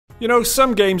You know,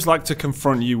 some games like to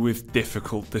confront you with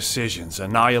difficult decisions.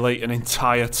 Annihilate an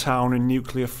entire town in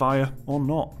nuclear fire or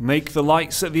not. Make the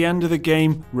lights at the end of the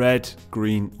game red,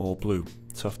 green or blue.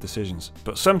 Tough decisions.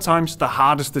 But sometimes the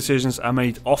hardest decisions are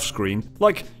made off-screen,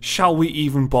 like, shall we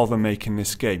even bother making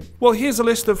this game? Well, here's a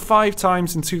list of 5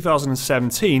 times in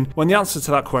 2017 when the answer to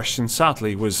that question,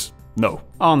 sadly, was no.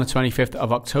 On the 25th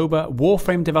of October,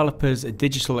 Warframe developers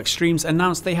Digital Extremes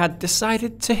announced they had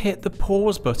decided to hit the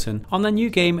pause button on their new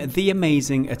game The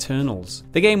Amazing Eternals.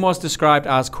 The game was described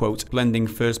as, quote, blending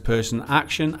first-person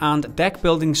action and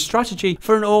deck-building strategy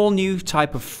for an all-new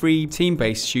type of free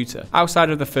team-based shooter. Outside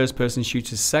of the first-person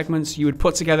shooter segments, you would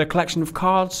put together a collection of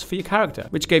cards for your character,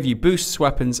 which gave you boosts,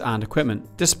 weapons, and equipment.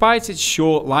 Despite its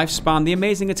short lifespan, The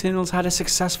Amazing Eternals had a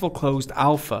successful closed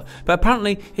alpha, but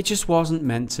apparently it just wasn't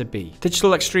meant to be.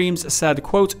 Digital Extremes said,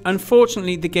 quote,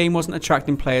 unfortunately the game wasn't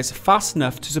attracting players fast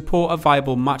enough to support a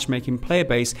viable matchmaking player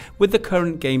base with the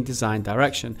current game design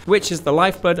direction, which is the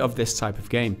lifeblood of this type of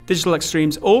game. Digital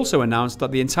Extremes also announced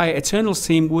that the entire Eternals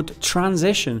team would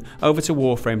transition over to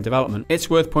Warframe development. It's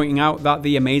worth pointing out that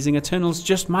The Amazing Eternals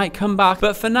just might come back,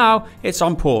 but for now it's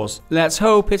on pause. Let's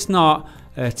hope it's not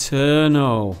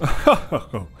eternal.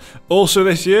 Also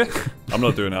this year, I'm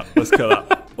not doing that, let's cut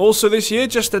that. Also this year,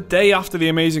 just a day after The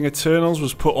Amazing Eternals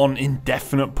was put on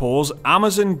indefinite pause,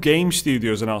 Amazon Game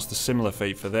Studios announced a similar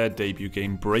fate for their debut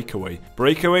game Breakaway.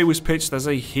 Breakaway was pitched as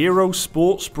a hero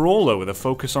sports brawler with a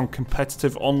focus on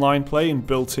competitive online play and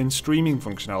built-in streaming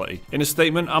functionality. In a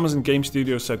statement, Amazon Game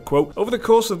Studios said, quote, over the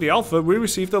course of the alpha, we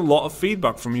received a lot of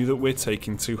feedback from you that we're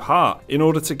taking to heart. In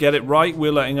order to get it right,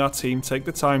 we're letting our team take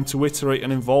the time to iterate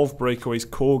and evolve Breakaway's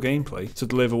core gameplay to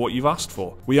deliver what you've asked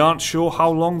for. We aren't sure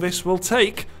how long this will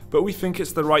take, but we think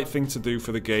it's the right thing to do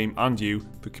for the game and you,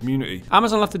 the community.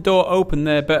 Amazon left the door open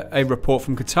there, but a report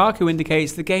from Kotaku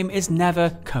indicates the game is never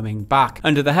coming back.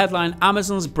 Under the headline,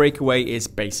 Amazon's Breakaway is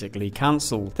basically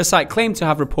cancelled. The site claimed to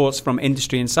have reports from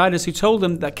industry insiders who told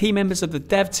them that key members of the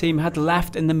dev team had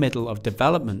left in the middle of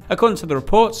development. According to the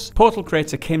reports, Portal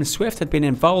creator Kim Swift had been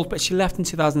involved, but she left in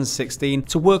 2016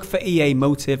 to work for EA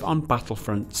Motive on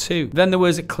Battlefront 2. Then there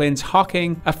was Clint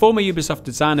Hocking, a former Ubisoft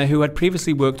designer who had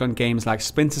previously worked on games like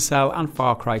Splinter Cell and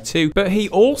Far Cry 2, but he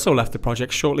also left the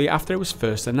project shortly after it was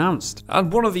first announced.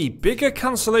 And one of the bigger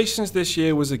cancellations this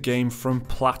year was a game from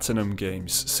Platinum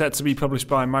Games. Set to be published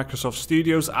by Microsoft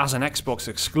Studios as an Xbox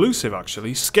exclusive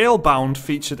actually, Scalebound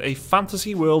featured a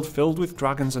fantasy world filled with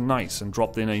dragons and knights and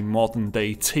dropped in a modern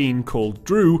day teen called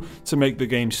Drew to make the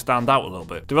game stand out a little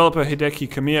bit. Developer Hideki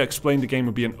Kamiya explained the game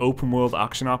would be an open world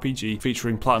action RPG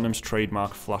featuring Platinum's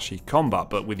trademark flashy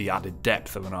combat, but with the added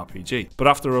depth of an RPG. But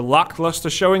after a lackluster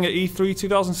showing at E3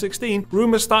 2016,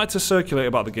 rumours started to circulate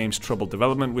about the game's troubled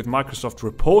development, with Microsoft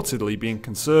reportedly being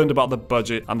concerned about the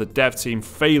budget and the dev team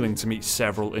failing to meet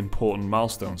several important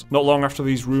milestones. Not long after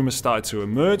these rumours started to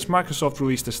emerge, Microsoft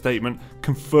released a statement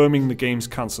confirming the game's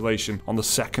cancellation on the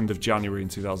 2nd of January in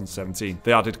 2017.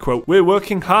 They added, quote, we're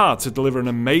working hard to deliver an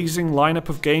amazing lineup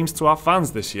of games to our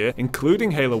fans this year,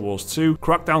 including Halo Wars 2,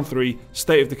 Crackdown 3,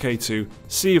 State of Decay 2,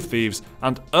 Sea of Thieves,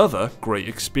 and other great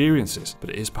experiences. But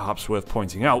it is perhaps worth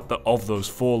pointing out that of those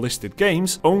 4 listed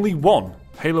games, only one,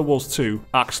 Halo Wars 2,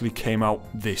 actually came out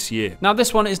this year. Now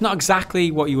this one is not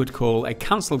exactly what you would call a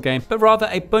cancelled game, but rather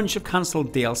a bunch of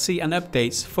cancelled DLC and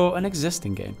updates for an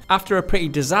existing game. After a pretty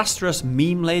disastrous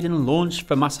meme-laden launch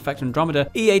for Mass Effect Andromeda,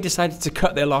 EA decided to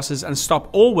cut their losses and stop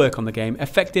all work on the game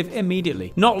effective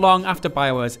immediately, not long after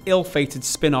BioWare's ill-fated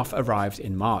spin-off arrived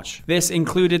in March. This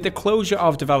included the closure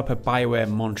of developer BioWare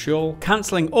Montreal,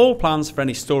 cancelling all plans for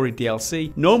any story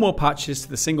DLC, no more patches to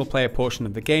the single-player portion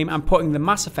of the game, and putting the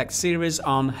Mass Effect series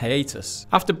on hiatus.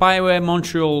 After BioWare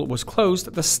Montreal was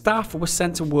closed, the staff were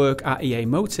sent to work at EA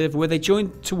Motive, where they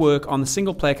joined to work on the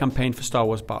single-player campaign for Star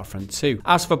Wars Battlefront 2.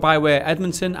 As for BioWare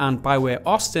Edmonton and BioWare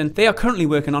Austin, they are currently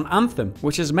working on Anthem,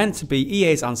 which is meant to be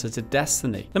EA's answer to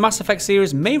Destiny. The Mass Effect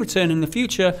series may return in the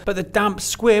future, but the damp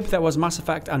squib that was Mass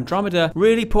Effect Andromeda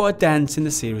really put a dent in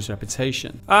the series'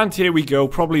 reputation. And here we go,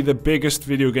 probably the biggest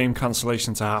video game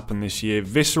cancellation to happen this year.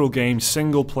 Visceral Games'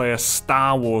 single-player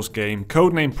Star Wars game,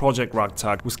 codenamed Project Ragtag,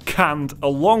 was canned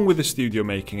along with the studio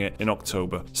making it in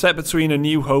October. Set between A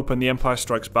New Hope and The Empire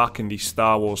Strikes Back in the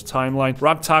Star Wars timeline,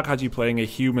 Ragtag had you playing a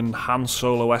human Han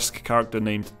Solo-esque character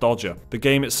named Dodger. The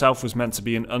game itself was meant to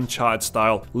be an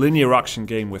Uncharted-style linear action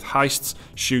game with heists,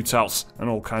 shootouts, and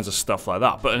all kinds of stuff like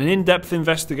that. But an in-depth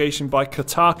investigation by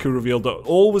Kotaku revealed that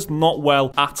all was not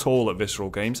well at all at Visceral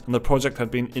Games, and the project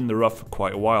had been in the rough for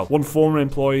quite a while. One former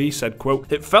employee said, quote,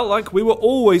 it felt like we were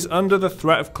always under the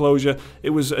threat of closure. It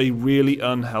was a real really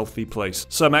unhealthy place.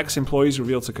 Some ex-employees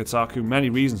revealed to Kotaku many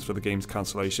reasons for the game's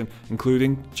cancellation,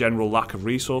 including general lack of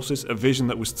resources, a vision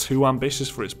that was too ambitious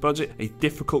for its budget, a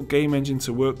difficult game engine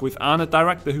to work with, and a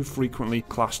director who frequently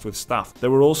clashed with staff. There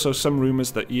were also some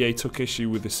rumours that EA took issue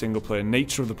with the single-player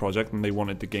nature of the project and they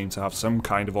wanted the game to have some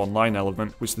kind of online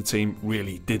element, which the team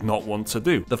really did not want to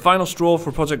do. The final straw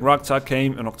for Project Ragtag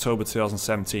came in October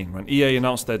 2017, when EA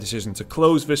announced their decision to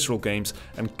close Visceral Games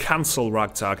and cancel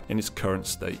Ragtag in its current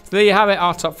state. So there you have it,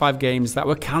 our top 5 games that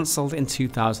were cancelled in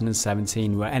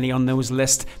 2017. Were any on those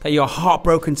lists that you're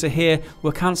heartbroken to hear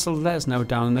were cancelled? Let us know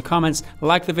down in the comments.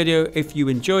 Like the video if you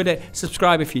enjoyed it,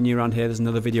 subscribe if you're new around here, there's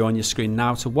another video on your screen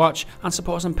now to watch, and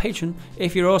support us on Patreon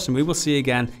if you're awesome. We will see you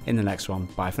again in the next one.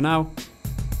 Bye for now.